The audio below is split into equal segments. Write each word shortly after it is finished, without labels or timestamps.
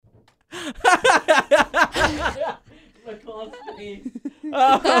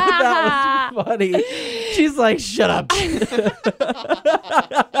Oh, that was funny. She's like, shut up.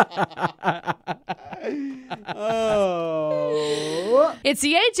 Oh. It's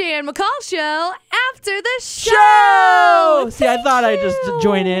the AJ and McCall show after the show. See, I thought I'd just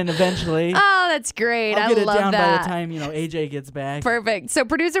join in eventually. Oh, that's great. I'll get it love down that. by the time, AJ gets back. Perfect. So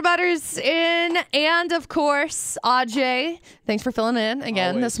producer Butterz in, and of course, Ajay. Thanks for filling in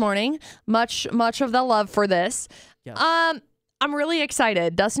again Always. this morning. Much of the love for this. Yes. I'm really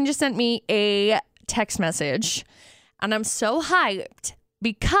excited. Dustin just sent me a text message, and I'm so hyped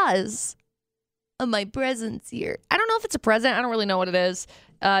because of my presents here. I don't know if it's a present. I don't really know what it is.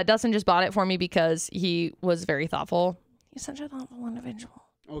 Dustin just bought it for me because he was very thoughtful. He's such a thoughtful individual.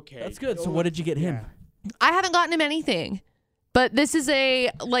 Okay. That's good. So what did you get him? I haven't gotten him anything, but this is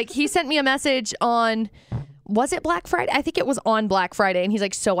he sent me a message on, was it Black Friday? I think it was on Black Friday. And he's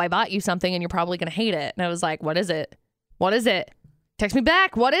like, so I bought you something and you're probably going to hate it. And I was like, what is it? What is it? Text me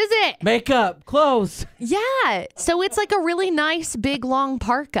back. What is it? Makeup, clothes. Yeah. So it's like a really nice, big, long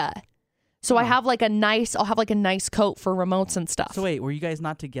parka. So I'll have like a nice coat for remotes and stuff. So wait, were you guys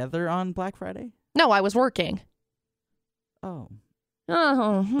not together on Black Friday? No, I was working. Oh.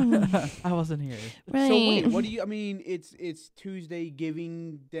 Oh. I wasn't here. Right. So wait, what do you? I mean, it's Tuesday,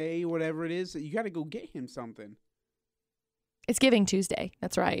 Giving Day, whatever it is. You got to go get him something. It's Giving Tuesday.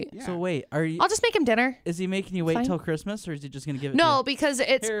 That's right. Yeah. So wait, are you? I'll just make him dinner. Is he making you wait Fine. till Christmas, or is he just gonna give it? to No, you? because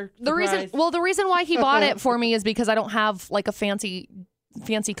it's Here, the reason. surprise. Well, the reason why he bought it for me is because I don't have like a fancy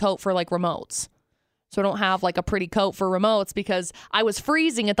coat for like remotes. So I don't have like a pretty coat for remotes because I was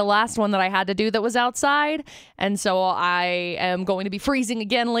freezing at the last one that I had to do that was outside. And so I am going to be freezing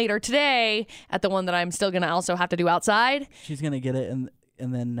again later today at the one that I'm still going to also have to do outside. She's gonna get it and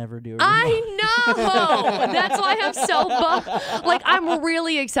then never do it. I know. That's why I'm so I'm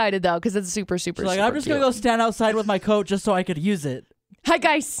really excited though because it's super, super, She's like, super I'm just cute. gonna go stand outside with my coat just so I could use it. Hi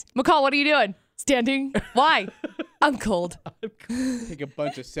guys. McCall, what are you doing? Standing. Why? I'm cold. Take a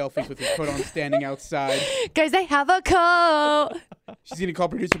bunch of selfies with your coat on, standing outside. Guys, I have a coat. She's gonna call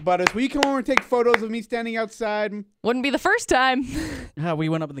producer Butterz. Will you come over and take photos of me standing outside? Wouldn't be the first time. Yeah, we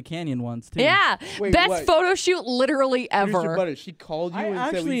went up in the canyon once too. Yeah. Wait, Best what? photo shoot literally Producer ever. Butterz, she called you I and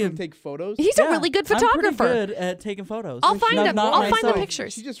said, "Will actually you am- come take photos?" He's a really good I'm photographer. pretty good at taking photos. I'll find Not- him. not I'll find the myself.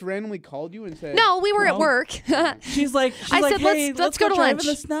 pictures. She just randomly called you and said, No, we were at No. work. She's like, I said, hey, let's go to drive lunch. in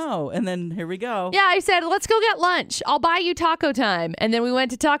the snow, and then here we go. Yeah, I said, let's go get lunch. I'll buy you taco time. And then we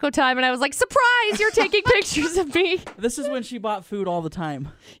went to taco time and I was like, surprise, you're taking pictures of me. This is when she bought food all the time.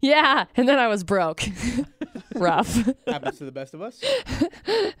 Yeah. And then I was broke. Rough. "Happens to the best of us."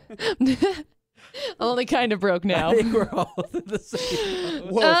 Only kind of broke now. I think we're all the same.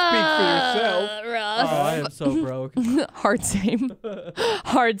 Well, speak for yourself. Rough. Oh, I am so broke. Hard same.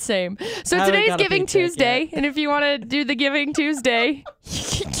 Hard same. So Haven't today's got a Giving paycheck Tuesday. yet. And if you want to do the Giving Tuesday, you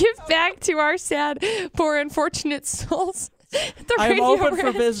can give back to our sad, poor, unfortunate souls. The I'm Radio open for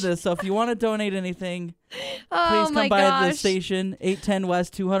Ranch. business, so if you want to donate anything, Oh please my come by the gosh. station, 810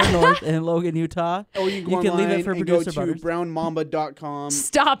 West 200 North in Logan, Utah. Or you can go You can leave online it for and go producer to Butterz. brownmamba.com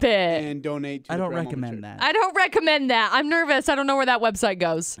Stop it. and donate to I the don't Brown Mamba recommend Church. that. I don't recommend that. I'm nervous. I don't know where that website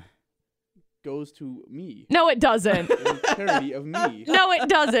goes. Goes to me. No, it doesn't. A charity of me. No, it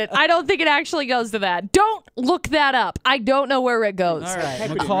doesn't. I don't think it actually goes to that. Don't look that up. I don't know where it goes. All right, Type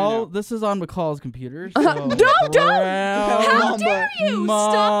it in right McCall, now. this is on McCall's computer. No, So don't. How Mamba. dare you?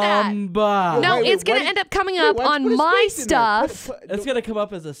 Stop that. Mamba. No, Wait, it's going why to did- end up coming Wait, up why'd you on put a my space in there? stuff. It's going to come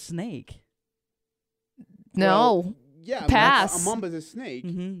up as a snake. No. Well, yeah, Pass. A mamba's a snake.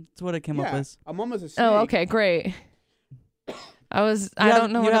 That's what it came up Yeah, as. a mamba's a snake. Oh, okay, great. I You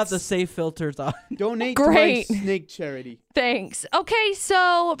don't know You what have it's- the safe filters on. Donate Great. to my snake charity. Thanks. Okay,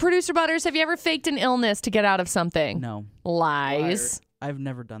 so producer Butters, have you ever faked an illness to get out of something? No, Lies. I've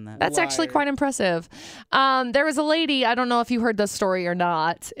never done that. That's actually Liar. quite impressive. There was a lady, I don't know if you heard this story or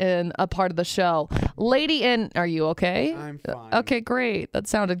not in a part of the show. Lady in, are you okay? I'm fine. Okay, great. That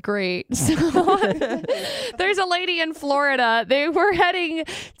sounded great. So, there's a lady in Florida. They were heading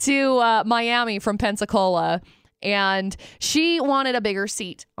to Miami from Pensacola. And she wanted a bigger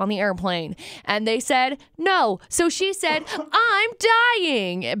seat on the airplane. And they said no. So she said, I'm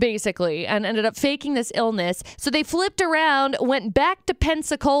dying, basically, and ended up faking this illness. So they flipped around, went back to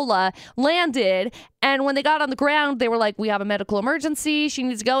Pensacola, landed. And when they got on the ground, they were like, we have a medical emergency. She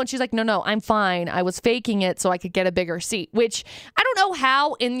needs to go. And she's like, no, I'm fine. I was faking it so I could get a bigger seat, which I don't know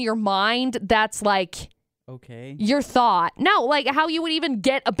how in your mind that's like Okay. your thought. No, like how you would even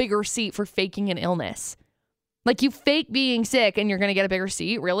get a bigger seat for faking an illness. Like you fake being sick and you're going to get a bigger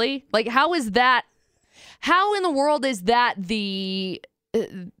seat? Really? Like how is that? How in the world is that the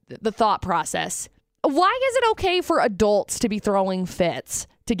thought process? why is it okay for adults to be throwing fits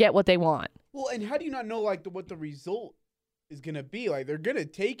to get what they want? Well, and how do you not know like what the result is gonna be? Like they're gonna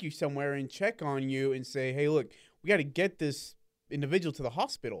take you somewhere and check on you and say, "Hey, look, we got to get this individual to the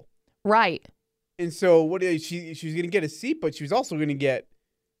hospital." Right. And so what is she was gonna get a seat, but she was also gonna get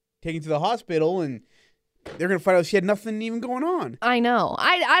taken to the hospital, and they're gonna find out she had nothing even going on. I know.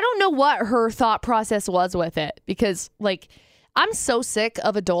 I don't know what her thought process was with it, because like I'm so sick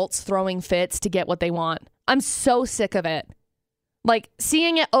of adults throwing fits to get what they want. I'm so sick of it. Like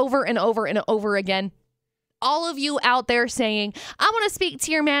seeing it over and over and over again. All of you out there saying, I want to speak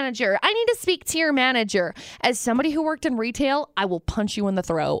to your manager. I need to speak to your manager. As somebody who worked in retail, I will punch you in the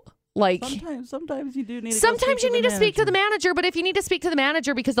throat. Like sometimes you do need. Sometimes you need to speak to the manager, but if you need to speak to the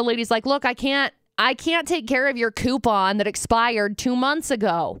manager because the lady's like, look, I can't take care of your coupon that expired 2 months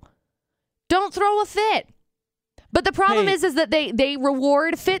ago. Don't throw a fit. But the problem is that they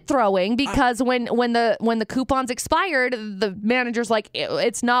reward fit throwing because when the coupons expired, the manager's like,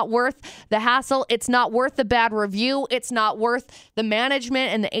 it's not worth the hassle. It's not worth the bad review. It's not worth the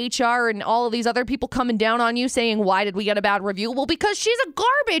management and the HR and all of these other people coming down on you saying, why did we get a bad review? Well, because she's a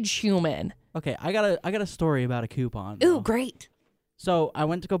garbage human. Okay, I got a story about a coupon. Ooh, great. So I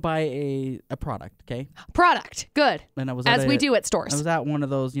went to go buy a product, okay? Product. Good. And I was as we do at stores. I was at one of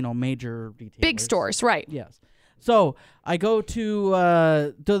those, major retailers. Big stores, right. Yes. So I go to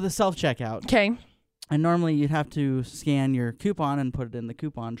the self-checkout. Okay. And normally you'd have to scan your coupon and put it in the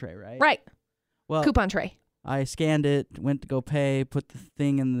coupon tray, right? Right. Well, coupon tray. I scanned it, went to go pay, put the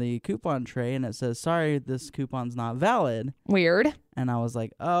thing in the coupon tray, and it says, sorry, this coupon's not valid. Weird. And I was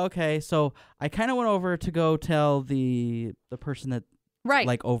like, oh, okay. So I kind of went over to go tell the person that,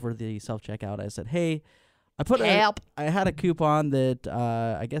 like, over the self-checkout. I said, hey, I had a coupon that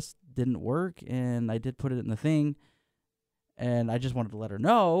I guess didn't work, and I did put it in the thing, and I just wanted to let her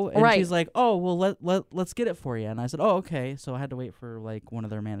know. And she's like, oh, well, let's get it for you. And I said, oh, okay. So I had to wait for, like, one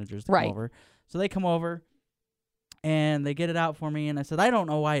of their managers to come over. So they come over. And they get it out for me, and I said, I don't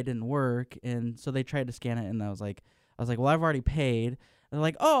know why it didn't work. And so they tried to scan it, and I was like, well, I've already paid. And they're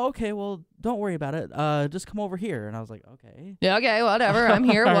like, oh, okay, well, don't worry about it. Just come over here. And I was like, okay. Yeah, okay, whatever. I'm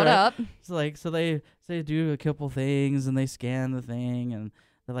here. What up? So they do a couple things, and they scan the thing, and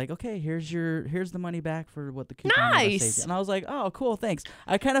they're like, okay, here's the money back for what the coupon saved. And I was like, oh, cool, thanks.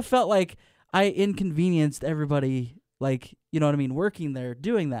 I kind of felt like I inconvenienced everybody, like, you know what I mean, working there,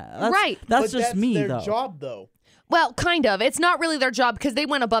 doing that. That's just me, though. That's their job, though. Well, kind of. It's not really their job because they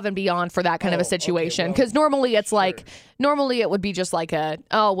went above and beyond for that kind of a situation. Because normally it's normally it would be just like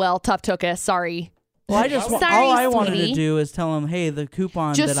oh, well, tough took us. Sorry. Well, all I wanted to do is tell them, hey, the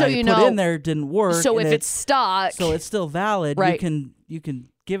coupon that I put in there didn't work. So if it's stuck. So it's still valid. Right. You can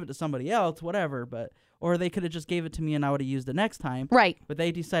give it to somebody else, whatever, or they could have just gave it to me and I would have used it next time. Right. But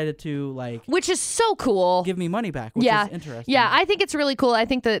they decided to, like... Which is so cool. Give me money back, which is interesting. Yeah, I think it's really cool. I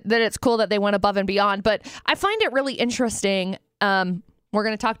think that it's cool that they went above and beyond. But I find it really interesting. We're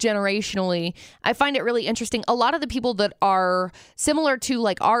going to talk generationally. I find it really interesting. A lot of the people that are similar to,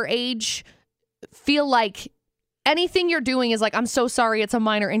 like, our age feel like... anything you're doing is like, I'm so sorry, it's a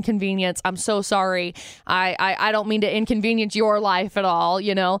minor inconvenience. I'm so sorry. I don't mean to inconvenience your life at all,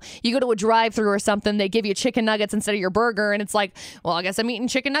 you know? You go to a drive-thru or something, they give you chicken nuggets instead of your burger, and it's like, well, I guess I'm eating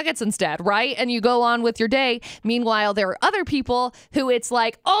chicken nuggets instead, right? And you go on with your day. Meanwhile, there are other people who it's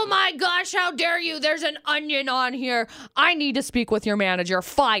like, oh my gosh, how dare you? There's an onion on here. I need to speak with your manager.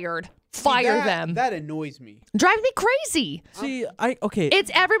 Fired. Fire them. That annoys me. Drives me crazy. See,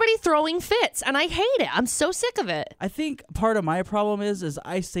 it's everybody throwing fits, and I hate it. I'm so sick of it. I think part of my problem is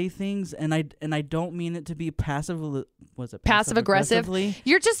I say things and I don't mean it to be passive aggressive.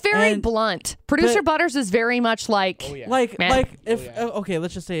 You're just very blunt. Producer Butterz is very much like,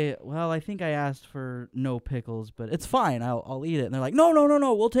 let's just say, well, I think I asked for no pickles, but it's fine. I'll eat it. And they're like, no,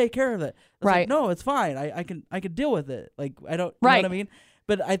 we'll take care of it. Like, no, it's fine. I can deal with it. Like, I don't. You know what I mean?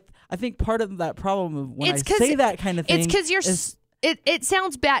 But I think part of that problem of when I say that kind of thing, it's because it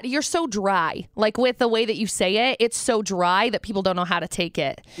sounds bad. You're so dry, like with the way that you say it. It's so dry that people don't know how to take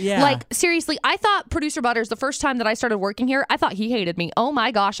it. Yeah. Like seriously, I thought Producer Butterz the first time that I started working here, I thought he hated me. Oh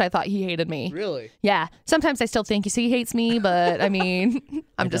my gosh, I thought he hated me. Really? Yeah. Sometimes I still think he hates me, but I mean,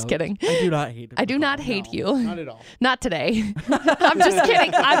 I'm just kidding. I do not hate him. I do not hate you. Not at all. Not today. I'm just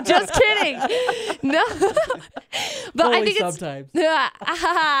kidding. I'm just kidding. No. But only I think sometimes.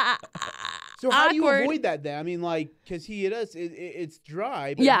 So how do you avoid that then? I mean, like, because it's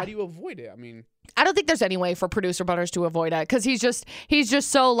dry, but how do you avoid it? I mean, I don't think there's any way for Producer Butterz to avoid it because he's just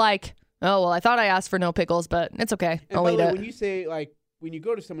so like, oh, well, I thought I asked for no pickles, but it's okay. I'll eat it. When you say, like, when you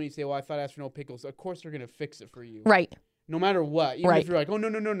go to somebody and say, well, I thought I asked for no pickles, of course they're going to fix it for you. Right. no matter what. Even right. if you're like, oh, no.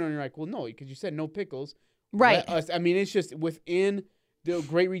 You're like, well, no, because you said no pickles. Right. I mean, it's just within the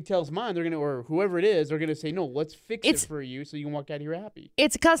great retail's mind, they're going to, or whoever it is, they're going to say, no, let's fix it for you so you can walk out here happy.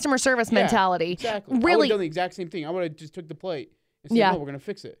 It's a customer service mentality. Exactly. Really. I would have done the exact same thing. I would have just took the plate and said, no, we're going to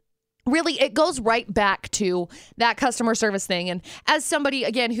fix it. Really, it goes right back to that customer service thing. And as somebody,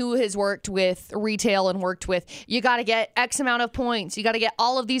 again, who has worked with retail and worked with, you got to get X amount of points. You got to get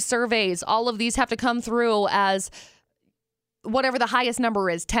all of these surveys. All of these have to come through as whatever the highest number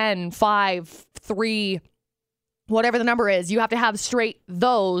is, 10, 5, 3, whatever the number is. You have to have straight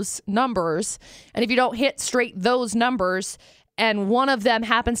those numbers. And if you don't hit straight those numbers, and one of them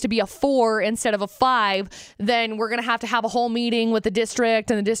happens to be a 4 instead of a 5, then we're going to have a whole meeting with the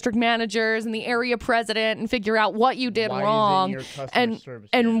district and the district managers and the area president and figure out what you did wrong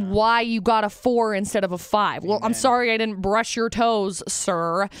and why you got a 4 instead of a 5. Well, I'm sorry I didn't brush your toes,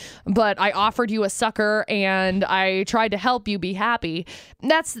 sir, but I offered you a sucker and I tried to help you be happy.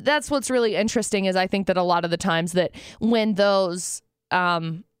 That's what's really interesting is I think that a lot of the times that when those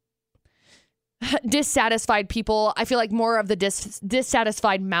dissatisfied people, I feel like more of the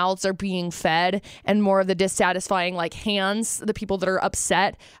dissatisfied mouths are being fed and more of the dissatisfying like hands, the people that are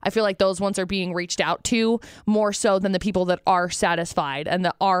upset, I feel like those ones are being reached out to more so than the people that are satisfied and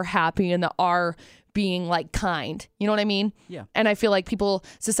that are happy and that are being like kind. You know what I mean? Yeah. And I feel like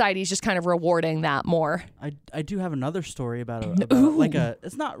society is just kind of rewarding that more. I do have another story about like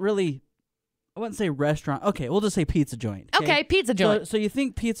it's not really, I wouldn't say restaurant. Okay, we'll just say pizza joint. Okay, pizza joint. So you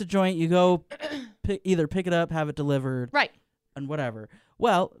think pizza joint, you go either pick it up, have it delivered. Right. And whatever.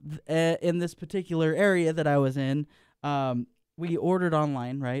 Well, in this particular area that I was in, we ordered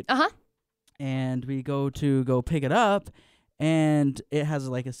online, right? Uh-huh. And we go pick it up, and it has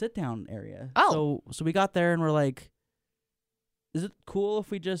like a sit-down area. Oh. So we got there, and we're like, is it cool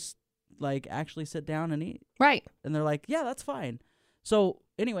if we just like actually sit down and eat? Right. And they're like, yeah, that's fine. So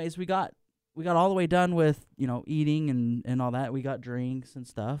anyways, we got all the way done with, eating and all that. We got drinks and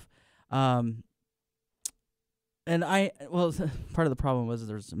stuff. And part of the problem was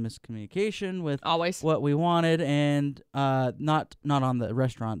there's a miscommunication with always what we wanted, and not on the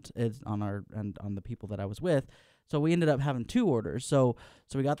restaurant, it's on the people that I was with. So we ended up having 2 orders. So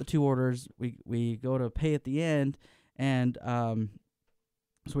we got the 2 orders. We go to pay at the end, and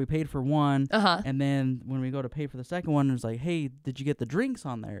so we paid for one, and then when we go to pay for the second one, it was like, hey, did you get the drinks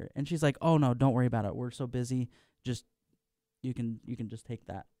on there? And she's like, oh, no, don't worry about it. We're so busy. Just, you can just take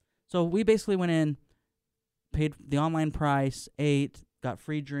that. So we basically went in, paid the online price, ate, got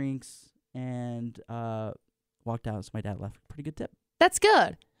free drinks, and walked out. So my dad left a pretty good tip. That's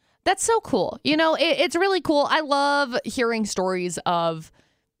good. That's so cool. It's really cool. I love hearing stories of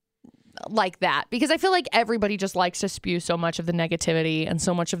like that because I feel like everybody just likes to spew so much of the negativity and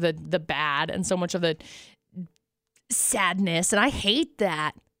so much of the bad and so much of the sadness, and I hate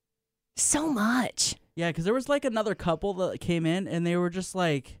that so much. Yeah, because there was like another couple that came in and they were just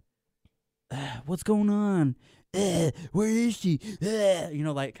like, what's going on? Where is she?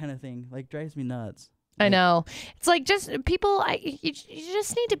 Like kind of thing. Like drives me nuts. I know. It's like just people, you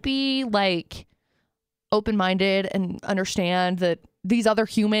just need to be like open-minded and understand that these other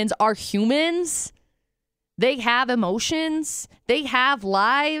humans are humans. They have emotions. They have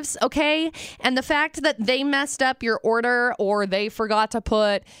lives, okay? And the fact that they messed up your order or they forgot to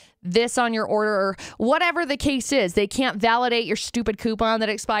put this on your order or whatever the case is, they can't validate your stupid coupon that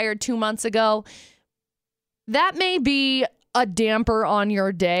expired 2 months ago. That may be a damper on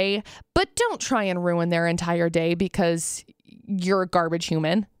your day, but don't try and ruin their entire day because you're a garbage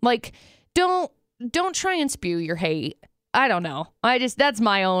human. Like, don't try and spew your hate. I don't know. That's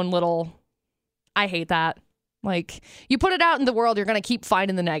my own little, I hate that. Like, you put it out in the world, you're going to keep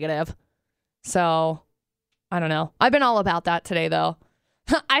finding the negative. So, I don't know. I've been all about that today, though.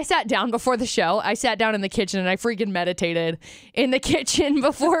 I sat down before the show. I sat down in the kitchen and I freaking meditated in the kitchen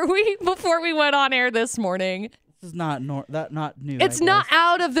before we went on air this morning. This is not new. It's not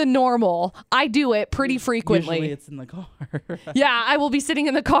out of the normal. I do it pretty frequently. Usually it's in the car. Yeah, I will be sitting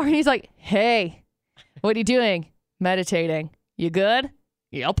in the car and he's like, hey, what are you doing? Meditating. You good?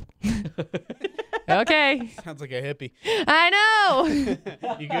 Yep. Okay. Sounds like a hippie. I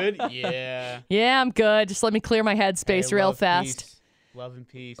know. You good? Yeah. Yeah, I'm good. Just let me clear my headspace real fast. Peace. Love and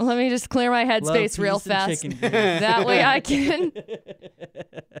peace. Let me just clear my headspace real fast. That way I can.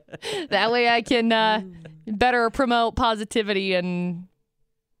 That way I can better promote positivity and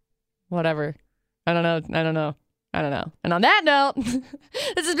whatever. I don't know. And on that note,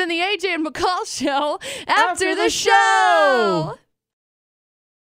 this has been the AJ and McCall Show after the show.